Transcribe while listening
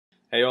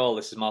Hey all,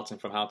 this is Martin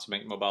from How to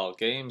Make Mobile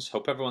Games.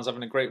 Hope everyone's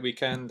having a great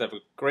weekend, have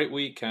a great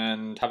week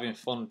and having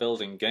fun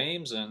building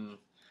games and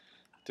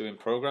doing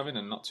programming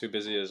and not too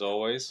busy as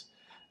always.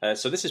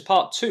 So this is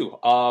part two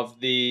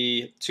of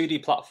the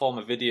 2D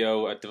platformer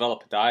video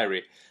developer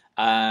diary,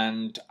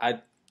 and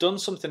I'd done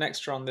something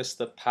extra on this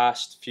the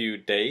past few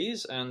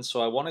days, and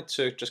so I wanted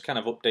to just kind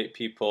of update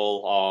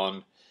people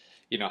on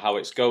how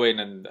it's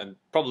going, and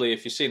probably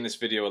if you've seen this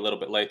video a little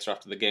bit later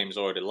after the game's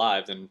already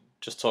live, then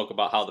just talk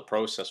about how the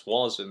process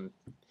was, and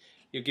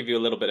it'll give you a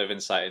little bit of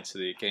insight into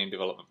the game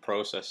development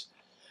process.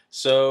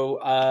 So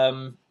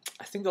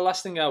I think the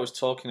last thing I was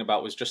talking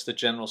about was just the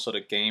general sort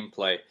of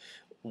gameplay.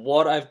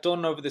 What I've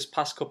done over this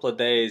past couple of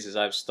days is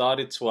I've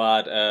started to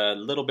add a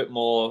little bit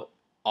more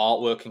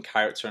artwork and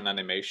character and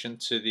animation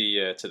to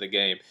the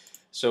game.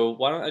 So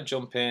why don't I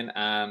jump in,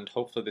 and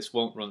hopefully this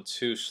won't run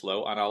too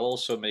slow, and I'll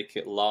also make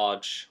it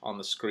large on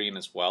the screen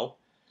as well,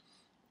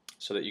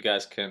 so that you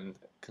guys can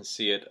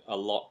see it a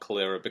lot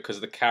clearer,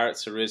 because the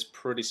character is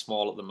pretty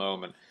small at the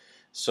moment.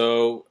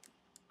 So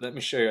let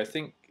me show you. I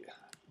think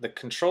the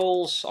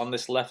controls on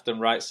this left and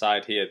right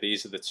side here,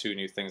 these are the two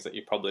new things that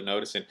you're probably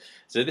noticing.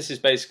 So this is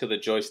basically the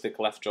joystick,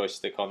 left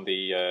joystick on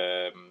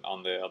the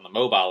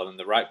mobile, and then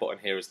the right button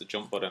here is the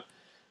jump button.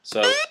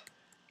 So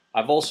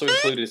I've also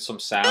included some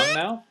sound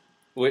now,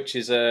 which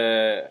is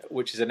an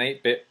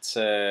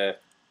 8-bit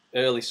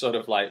early sort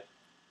of like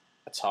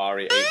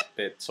Atari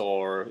 8-bit,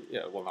 or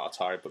well, not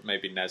Atari, but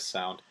maybe NES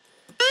sound.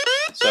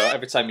 So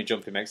every time you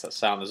jump, it makes that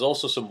sound. There's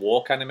also some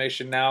walk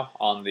animation now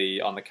on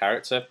the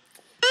character,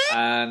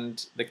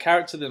 and the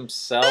character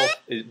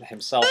himself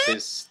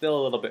is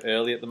still a little bit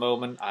early at the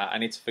moment. I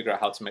need to figure out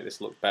how to make this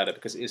look better,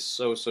 because it is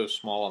so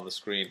small on the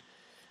screen,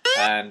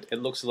 and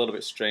it looks a little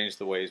bit strange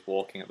the way he's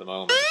walking at the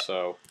moment.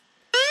 So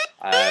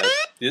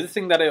the other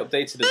thing that I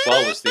updated as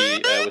well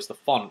was the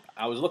font.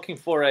 I was looking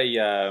for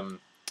a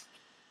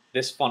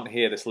this font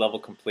here, this level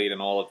complete,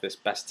 and all of this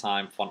best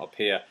time font up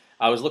here.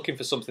 I was looking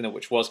for something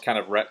which was kind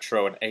of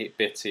retro and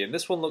 8-bitty, and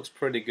this one looks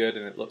pretty good,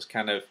 and it looks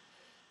kind of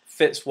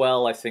fits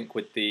well, I think,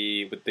 with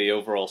the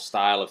overall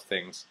style of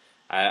things.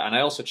 And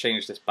I also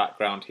changed this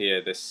background here,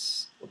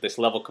 this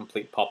level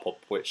complete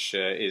pop-up, which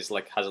is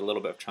like has a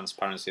little bit of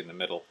transparency in the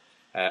middle,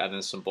 and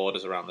then some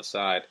borders around the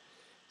side.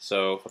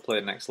 So if I play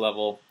the next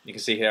level, you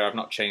can see here I've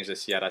not changed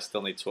this yet. I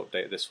still need to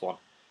update this one.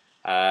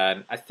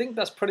 And I think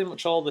that's pretty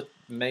much all the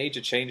major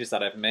changes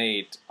that I've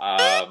made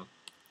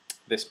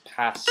this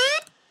past...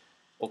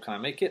 Oh, can I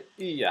make it?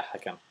 Yeah, I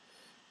can.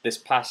 This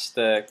past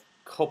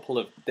couple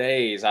of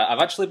days, I've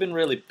actually been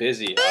really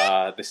busy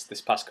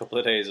this past couple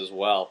of days as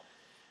well.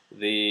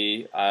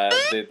 The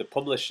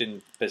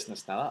publishing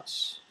business, now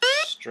that's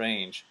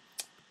strange.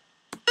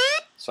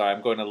 Sorry,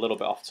 I'm going a little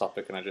bit off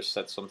topic and I just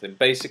said something.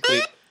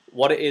 Basically,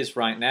 what it is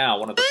right now,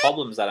 one of the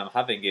problems that I'm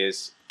having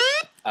is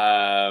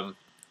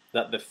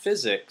that the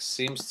physics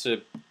seems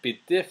to be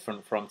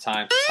different from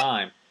time to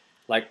time.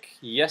 Like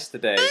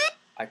yesterday,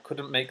 I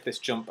couldn't make this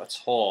jump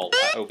at all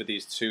over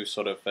these two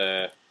sort of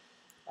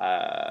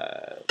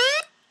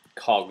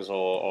cogs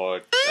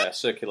or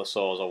circular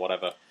saws or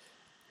whatever.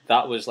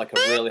 That was like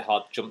a really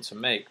hard jump to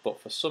make,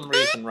 but for some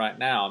reason right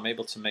now I'm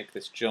able to make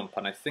this jump,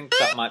 and I think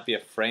that might be a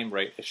frame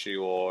rate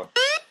issue, or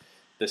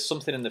there's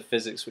something in the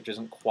physics which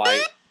isn't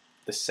quite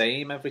the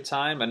same every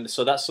time, and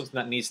so that's something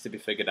that needs to be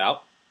figured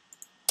out.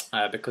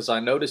 Because I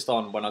noticed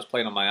when I was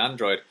playing on my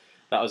Android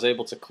that I was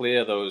able to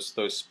clear those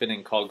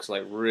spinning cogs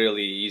like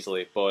really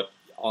easily, but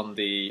on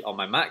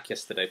my Mac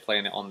yesterday,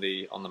 playing it on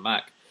the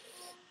Mac,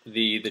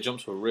 the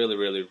jumps were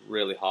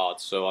really hard.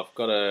 So I've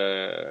got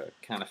to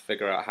kind of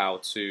figure out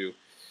how to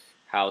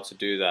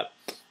do that.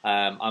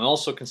 I'm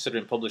also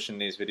considering publishing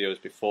these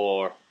videos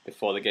before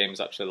the game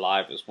is actually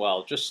live as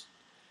well. Just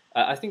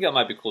I think that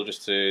might be cool,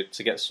 just to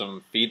get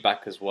some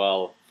feedback as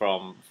well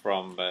from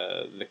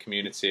the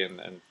community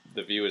and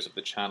the viewers of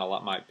the channel.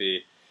 That might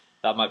be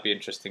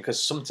interesting,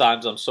 because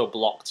sometimes I'm so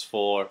blocked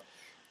for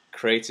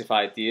creative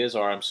ideas,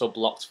 or I'm so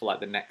blocked for like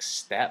the next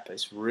step.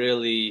 It's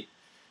really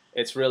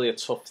a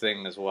tough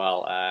thing as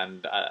well,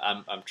 and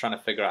I'm trying to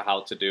figure out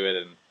how to do it.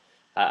 And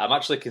I'm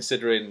actually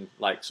considering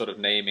like sort of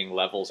naming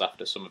levels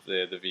after some of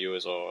the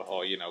viewers,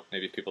 or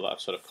maybe people that have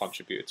sort of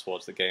contributed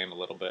towards the game a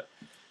little bit.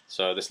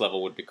 So this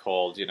level would be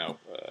called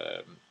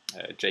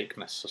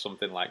Jakeness or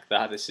something like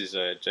that. This is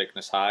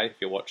Jakeness High, if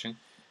you're watching.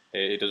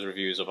 He does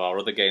reviews of our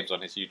other games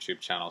on his YouTube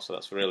channel, so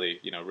that's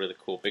really really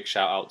cool. Big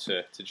shout out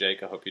to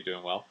Jake. I hope you're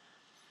doing well.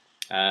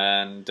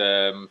 And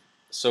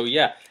so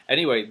yeah.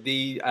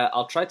 Anyway,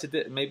 I'll try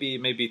to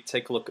maybe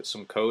take a look at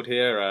some code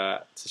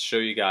here to show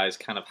you guys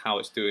kind of how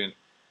it's been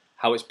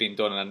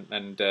done,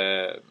 and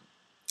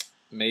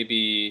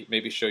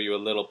maybe show you a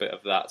little bit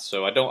of that.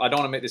 So I don't want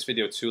to make this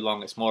video too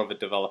long. It's more of a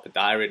developer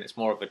diary, and it's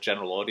more of a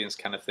general audience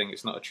kind of thing.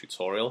 It's not a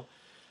tutorial,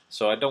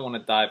 so I don't want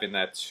to dive in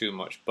there too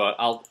much. But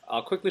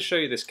I'll quickly show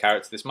you this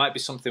character. This might be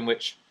something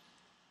which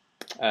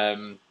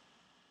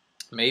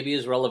maybe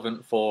is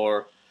relevant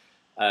for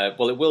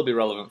well, it will be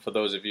relevant for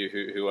those of you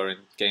who are in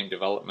game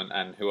development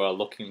and who are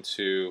looking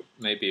to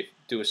maybe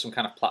do some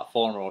kind of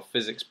platform or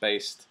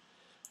physics-based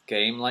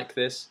game like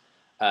this.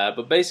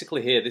 But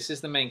basically here, this is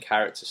the main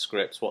character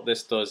script. What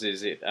this does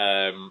is it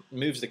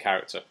moves the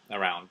character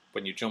around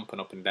when you jump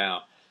and up and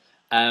down.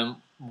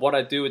 What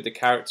I do with the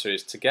character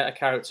is to get a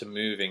character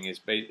moving is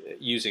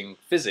using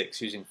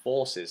physics, using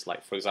forces.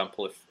 Like for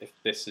example, if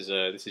this is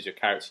your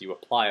character, you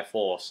apply a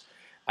force,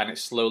 and it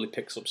slowly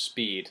picks up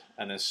speed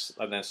and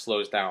then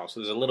slows down.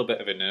 So there's a little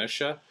bit of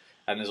inertia,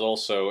 and it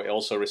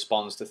also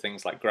responds to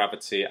things like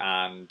gravity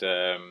and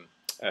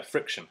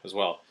friction as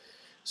well.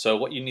 So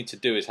what you need to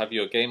do is have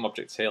your game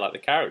object here, like the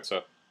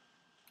character,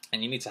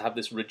 and you need to have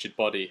this rigid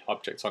body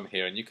object on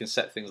here, and you can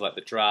set things like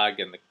the drag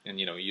and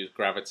use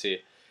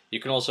gravity. You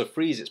can also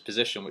freeze its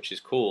position, which is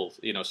cool.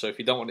 So if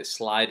you don't want it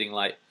sliding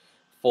like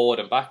forward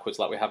and backwards,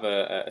 like we have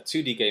a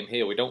 2D game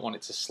here, we don't want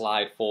it to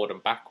slide forward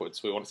and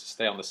backwards. We want it to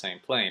stay on the same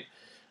plane.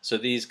 So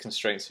these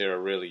constraints here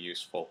are really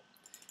useful.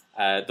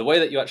 The way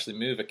that you actually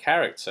move a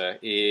character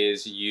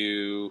is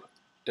you.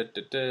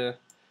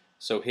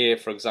 So here,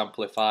 for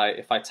example, if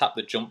I tap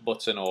the jump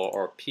button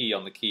or P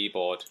on the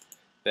keyboard,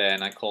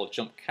 then I call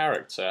jump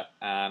character,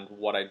 and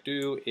what I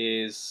do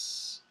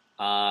is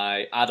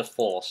I add a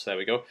force. There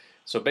we go.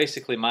 So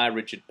basically my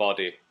rigid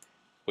body,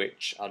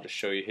 which I'll just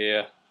show you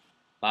here,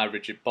 my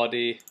rigid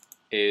body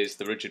is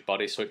the rigid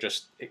body, so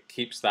it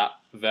keeps that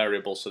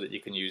variable so that you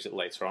can use it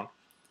later on.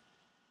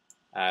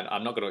 And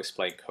I'm not going to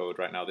explain code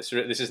right now. This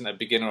isn't a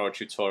beginner or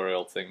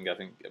tutorial thing.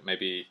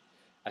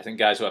 I think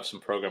guys who have some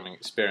programming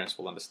experience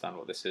will understand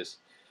what this is.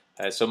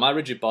 So my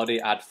rigid body,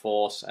 add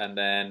force, and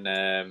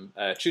then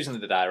choosing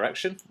the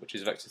direction, which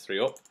is vector 3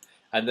 up,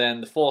 and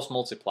then the force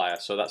multiplier.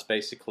 So that's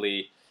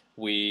basically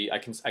I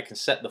can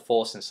set the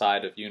force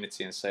inside of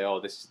Unity and say,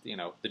 oh, this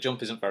the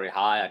jump isn't very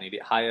high, I need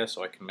it higher,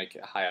 so I can make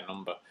it a higher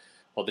number,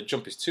 or the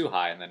jump is too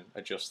high, and then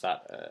adjust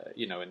that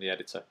in the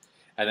editor.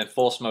 And then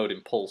force mode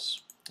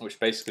impulse, which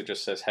basically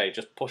just says, hey,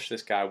 just push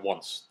this guy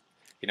once.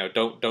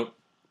 Don't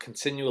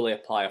continually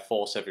apply a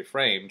force every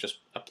frame, just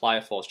apply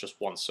a force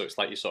just once. So it's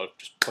like you're sort of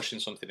just pushing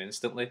something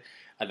instantly,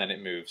 and then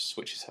it moves,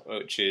 which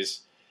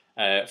is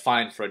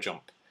fine for a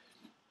jump.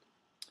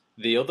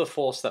 The other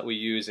force that we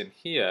use in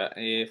here,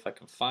 if I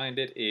can find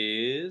it,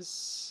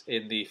 is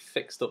in the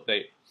fixed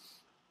update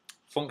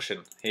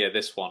function here,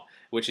 this one,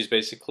 which is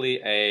basically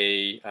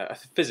the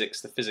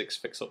physics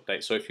fixed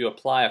update. So if you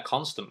apply a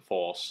constant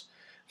force,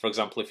 for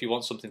example, if you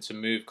want something to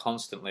move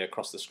constantly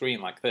across the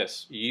screen like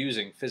this,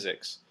 using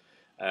physics,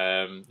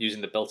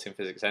 using the built-in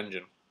physics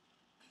engine,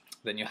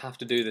 then you have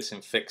to do this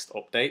in fixed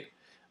update,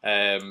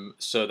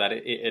 so that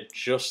it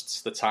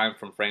adjusts the time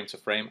from frame to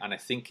frame. And I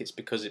think it's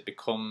because it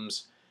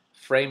becomes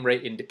frame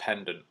rate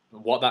independent.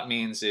 What that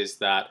means is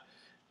that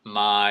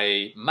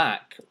my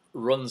Mac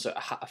runs at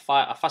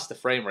a faster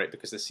frame rate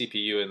because the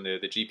CPU and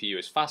the GPU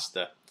is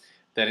faster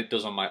than it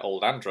does on my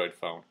old Android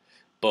phone.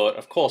 But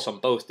of course, on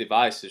both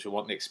devices, we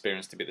want the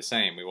experience to be the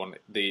same. We want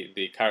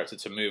the character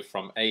to move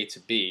from A to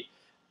B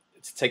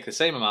to take the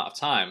same amount of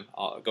time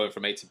going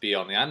from A to B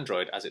on the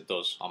Android as it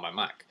does on my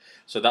Mac.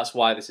 So that's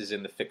why this is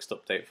in the fixed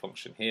update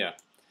function here.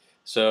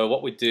 So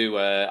what we do,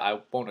 I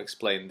won't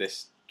explain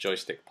this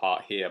joystick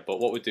part here, but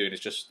what we're doing is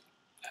just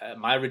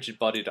my rigid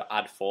body to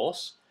add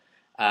force,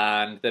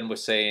 and then we're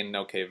saying,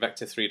 okay,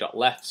 vector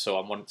 3.left, so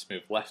I want it to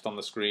move left on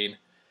the screen,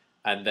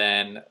 and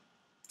then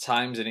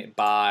timesing it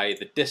by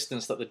the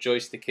distance that the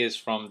joystick is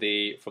from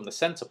the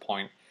center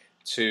point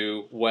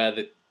to where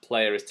the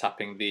player is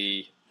tapping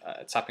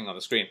on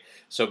the screen.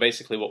 So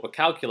basically what we're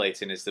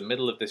calculating is the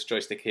middle of this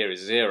joystick here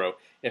is 0.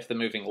 If they're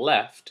moving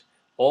left,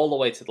 all the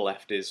way to the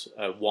left is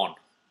 1.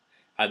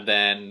 And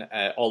then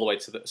all the way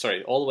to the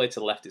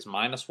left is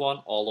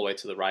 -1, all the way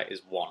to the right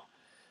is 1.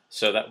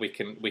 So that we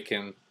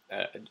can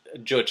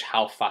judge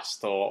how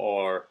fast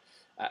or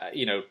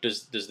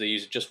does the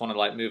user just want to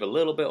like move a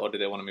little bit, or do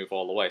they want to move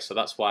all the way? So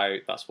that's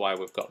why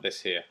we've got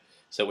this here.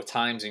 So we're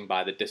timesing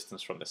by the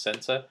distance from the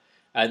center,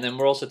 and then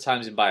we're also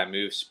timesing by a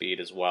move speed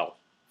as well.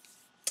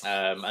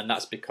 And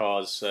that's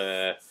because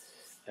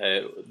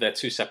they're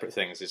two separate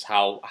things. Is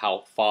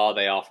how far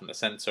they are from the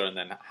center, and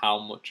then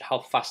how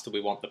fast do we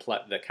want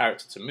the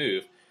character to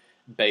move,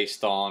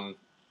 based on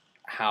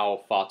how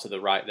far to the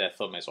right their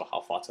thumb is, or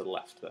how far to the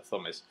left their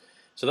thumb is.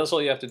 So that's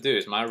all you have to do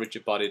is my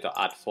rigid body to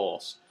add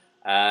force,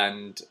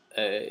 and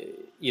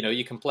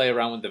you can play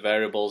around with the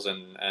variables,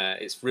 and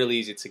it's really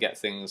easy to get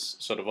things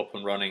sort of up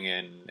and running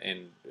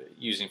in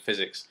using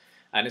physics,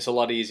 and it's a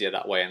lot easier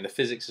that way, and the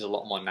physics is a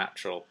lot more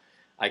natural.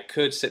 I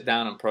could sit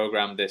down and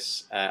program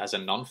this as a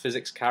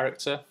non-physics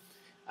character,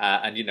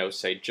 and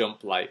say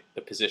jump, like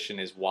the position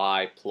is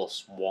y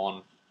plus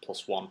 1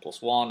 plus 1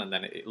 plus 1, and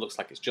then it looks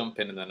like it's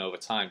jumping, and then over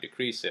time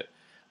decrease it.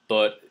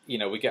 But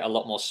we get a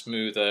lot more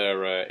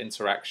smoother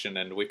interaction,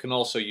 and we can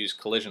also use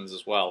collisions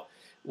as well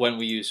when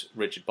we use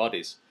rigid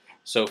bodies.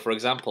 So for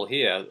example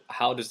here,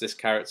 how does this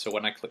character,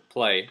 when I click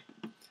play,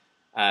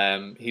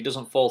 he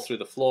doesn't fall through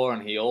the floor,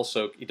 and he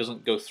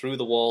doesn't go through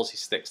the walls, he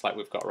sticks like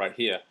we've got right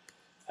here.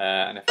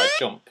 And if I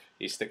jump,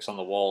 he sticks on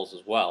the walls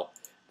as well.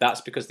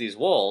 That's because these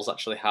walls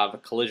actually have a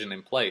collision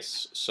in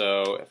place.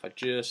 So if I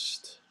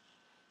just...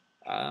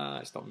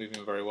 it's not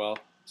moving very well.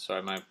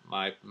 Sorry,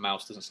 my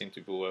mouse doesn't seem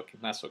to be working.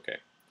 That's okay.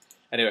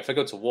 Anyway, if I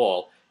go to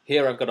wall,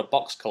 here I've got a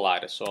box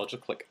collider, so I'll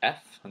just click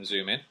F and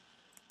zoom in.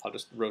 I'll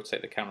just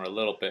rotate the camera a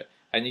little bit,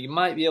 and you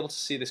might be able to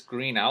see this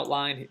green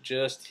outline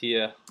just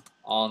here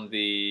on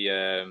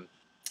the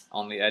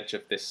edge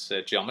of this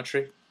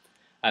geometry.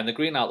 And the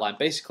green outline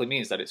basically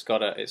means that it's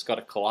got a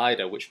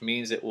collider, which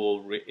means it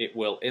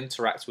will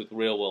interact with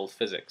real world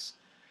physics.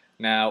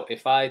 Now,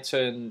 if I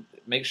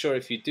make sure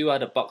if you do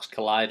add a box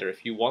collider,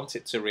 if you want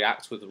it to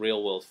react with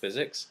real world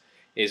physics,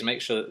 is make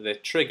sure that the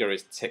trigger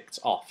is ticked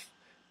off,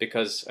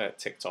 because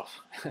ticked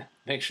off.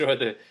 Make sure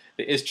the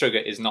is trigger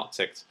is not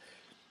ticked,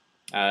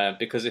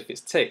 because if it's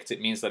ticked, it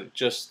means that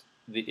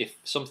if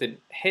something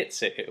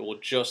hits it, it will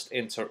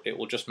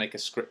just make a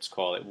script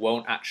call. It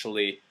won't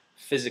actually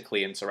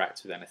physically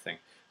interact with anything.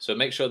 So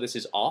make sure this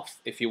is off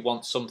if you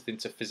want something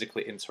to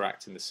physically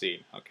interact in the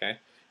scene, okay?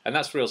 And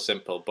that's real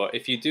simple, but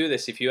if you do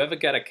this, if you ever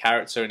get a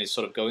character and he's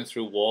sort of going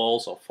through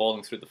walls or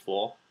falling through the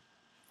floor,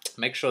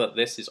 make sure that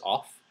this is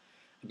off.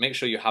 Make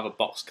sure you have a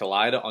box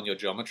collider on your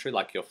geometry,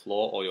 like your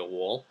floor or your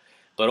wall,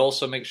 but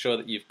also make sure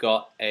that you've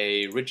got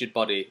a rigid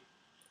body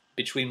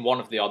between one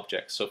of the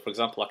objects. So for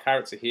example, our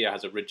character here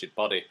has a rigid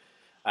body,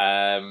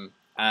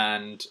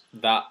 and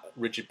that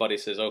rigid body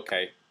says,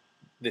 okay,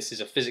 this is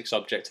a physics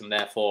object, and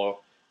therefore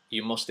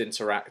you must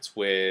interact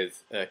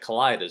with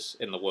colliders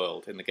in the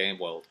world, in the game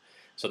world.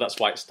 So that's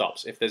why it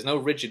stops. If there's no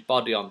rigid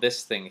body on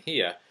this thing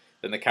here,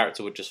 then the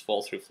character would just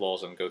fall through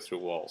floors and go through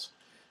walls.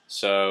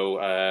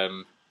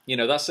 So you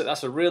know, that's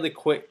a really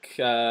quick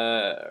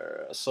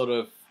sort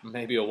of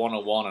maybe a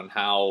 101 on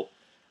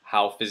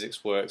how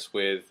physics works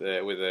with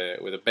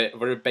a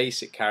very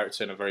basic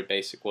character in a very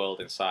basic world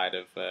inside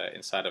of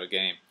a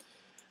game.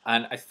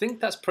 And I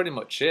think that's pretty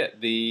much it.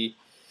 The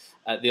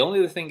only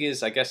other thing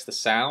is, I guess, the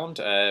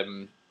sound.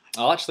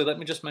 Actually, let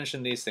me just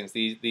mention these things.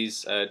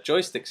 These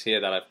joysticks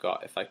here that I've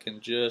got, if I can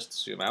just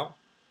zoom out.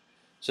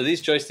 So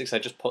these joysticks I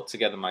just put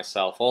together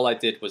myself. All I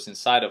did was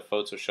inside of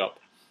Photoshop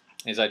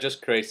is I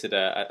just created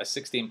a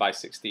 16 by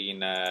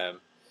 16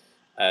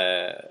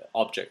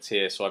 object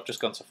here. So I've just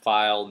gone to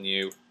File,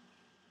 New,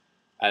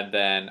 and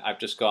then I've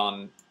just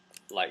gone,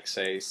 like,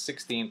 say,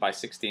 16 by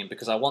 16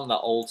 because I want that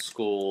old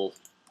school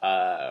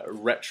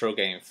retro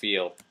game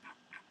feel.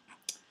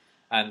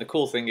 And the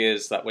cool thing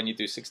is that when you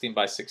do 16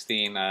 by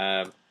 16,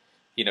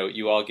 you know,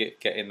 you are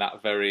getting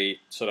that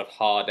very sort of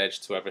hard edge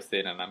to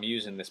everything. And I'm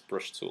using this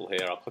brush tool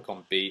here. I'll click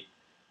on B,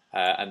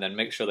 and then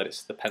make sure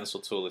that the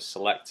pencil tool is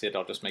selected.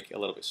 I'll just make it a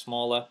little bit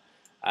smaller,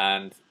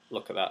 and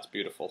look at that, it's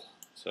beautiful.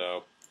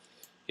 So,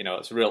 you know,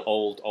 it's real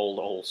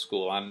old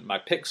school. And my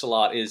pixel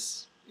art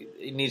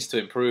it needs to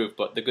improve.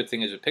 But the good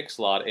thing is with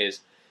pixel art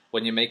is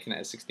when you're making it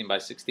at 16 by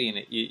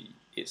 16,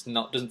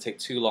 doesn't take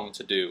too long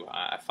to do.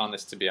 I found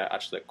this to be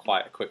actually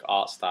quite a quick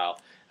art style,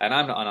 and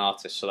I'm not an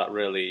artist, so that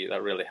really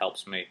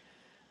helps me.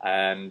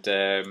 And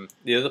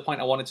the other point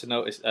I wanted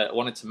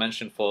to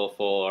mention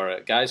for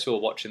guys who are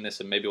watching this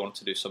and maybe want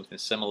to do something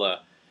similar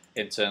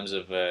in terms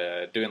of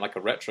doing like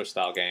a retro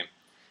style game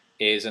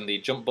is in the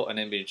jump button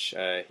image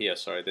here.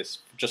 Sorry, this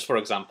just for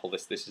example,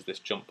 this is this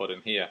jump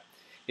button here.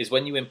 Is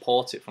when you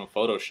import it from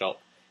Photoshop.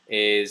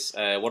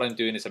 What I'm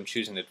doing is I'm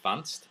choosing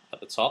advanced at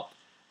the top.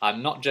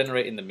 I'm not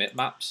generating the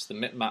bitmaps. The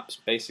bitmaps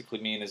basically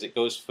mean as it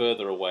goes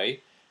further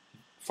away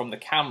from the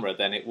camera,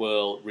 then it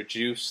will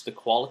reduce the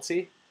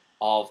quality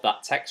of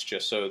that texture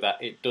so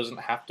that it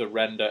doesn't have to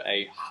render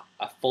a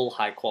full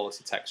high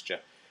quality texture.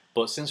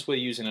 But since we're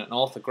using an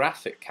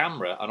orthographic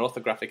camera, an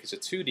orthographic is a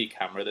 2D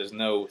camera, there's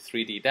no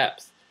 3D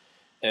depth,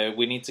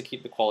 we need to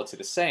keep the quality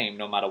the same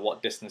no matter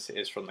what distance it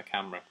is from the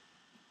camera.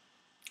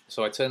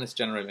 So I turn this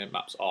generate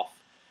bitmaps off.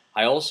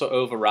 I also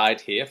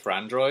override here for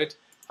Android,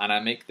 and I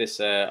make this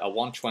a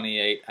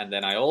 128, and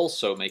then I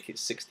also make it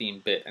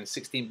 16-bit, and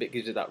 16-bit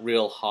gives you that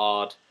real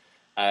hard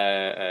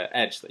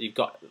edge that you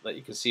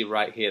can see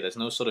right here. There's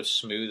no sort of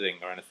smoothing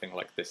or anything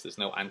like this. There's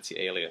no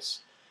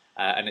anti-alias,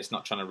 and it's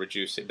not trying to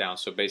reduce it down.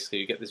 So basically,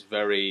 you get this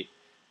very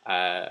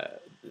the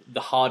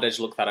hard edge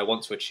look that I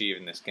want to achieve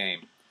in this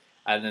game.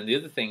 And then the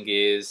other thing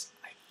is,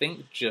 I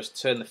think just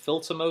turn the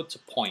filter mode to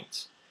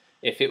point.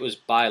 If it was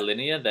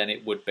bilinear, then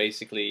it would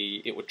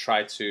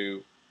try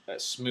to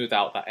smooth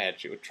out that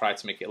edge. It would try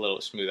to make it a little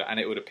bit smoother, and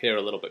it would appear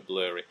a little bit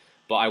blurry.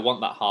 But I want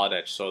that hard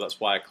edge, so that's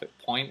why I click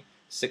point,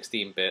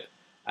 16-bit,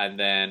 and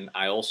then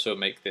I also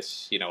make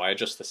this, you know, I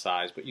adjust the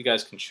size, but you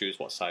guys can choose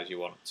what size you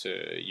want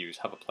to use,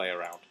 have a play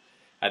around,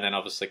 and then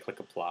obviously click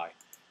apply.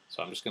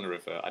 So I'm just going to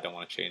revert. I don't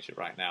want to change it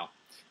right now.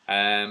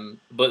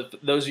 But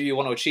those of you who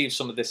want to achieve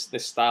some of this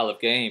style of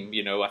game,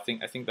 you know, I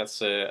think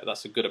that's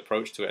a good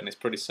approach to it, and it's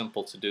pretty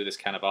simple to do this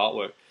kind of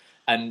artwork.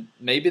 And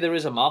maybe there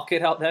is a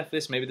market out there for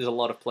this. Maybe there's a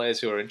lot of players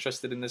who are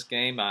interested in this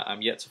game.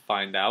 I'm yet to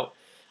find out,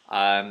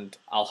 and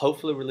I'll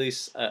hopefully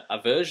release a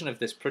version of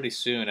this pretty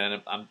soon.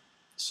 And I'm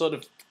sort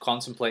of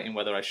contemplating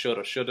whether I should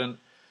or shouldn't,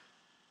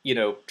 you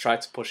know, try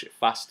to push it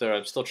faster.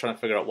 I'm still trying to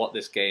figure out what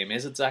this game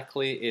is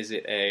exactly. Is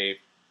it a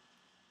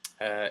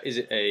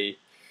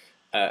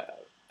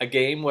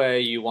game where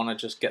you want to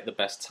just get the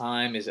best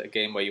time? Is it a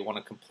game where you want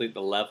to complete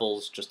the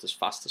levels just as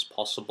fast as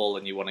possible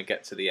and you want to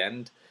get to the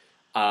end?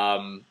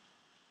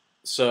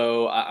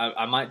 So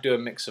I might do a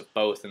mix of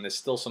both, and there's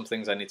still some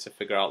things I need to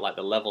figure out, like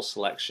the level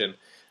selection,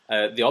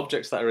 the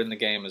objects that are in the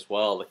game as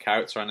well, the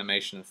character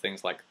animation and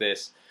things like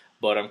this.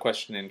 But I'm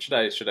questioning, should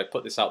I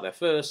put this out there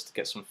first,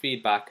 get some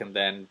feedback, and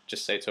then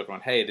just say to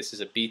everyone, hey, this is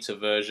a beta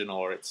version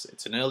or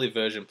it's an early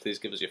version, please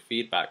give us your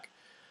feedback.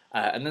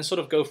 And then sort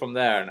of go from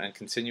there and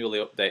continually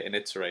update and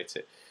iterate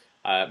it.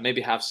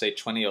 Maybe have, say,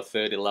 20 or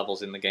 30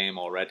 levels in the game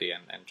already,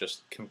 and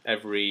just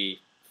every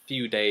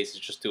few days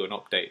just do an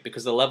update,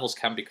 because the levels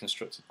can be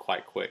constructed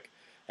quite quick,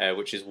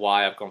 which is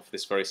why I've gone for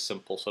this very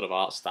simple sort of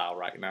art style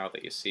right now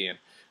that you're seeing.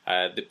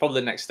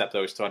 Probably the next step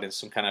though is to add in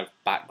some kind of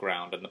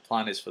background, and the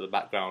plan is for the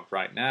background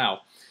right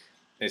now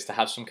is to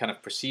have some kind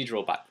of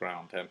procedural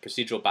background, and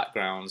procedural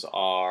backgrounds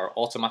are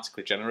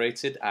automatically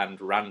generated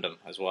and random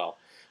as well.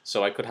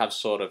 So I could have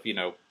sort of,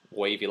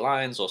 wavy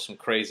lines or some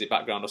crazy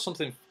background or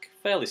something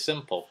fairly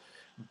simple,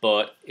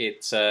 but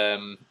it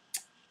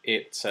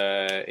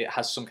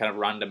has some kind of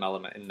random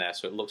element in there,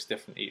 so it looks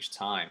different each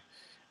time.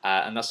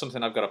 And that's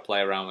something I've got to play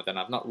around with, and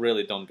I've not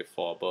really done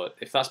before. But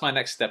if that's my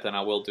next step, then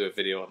I will do a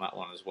video on that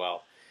one as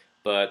well.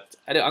 But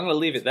I'm going to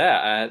leave it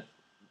there.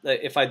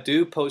 If I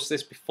do post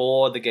this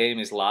before the game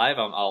is live,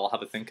 I'll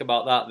have a think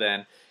about that.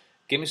 Then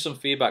give me some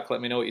feedback.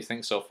 Let me know what you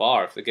think so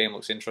far. If the game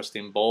looks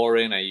interesting,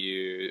 boring,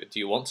 do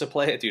you want to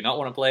play it? Do you not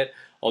want to play it?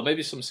 Or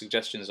maybe some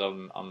suggestions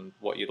on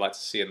what you'd like to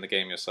see in the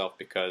game yourself,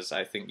 because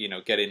I think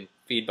getting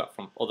feedback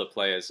from other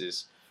players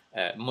is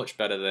much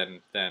better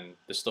than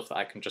the stuff that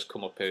I can just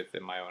come up with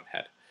in my own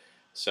head.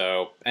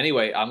 So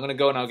anyway, I'm going to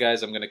go now,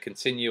 guys. I'm going to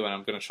continue, and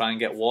I'm going to try and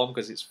get warm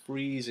because it's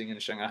freezing in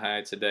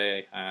Shanghai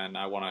today, and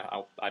I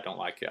don't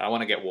like it. I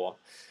want to get warm.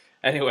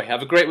 Anyway,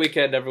 have a great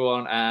weekend,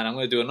 everyone, and I'm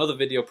going to do another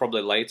video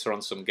probably later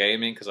on some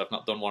gaming because I've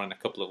not done one in a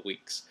couple of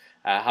weeks.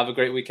 Have a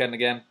great weekend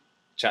again.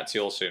 Chat to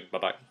you all soon.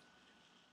 Bye-bye.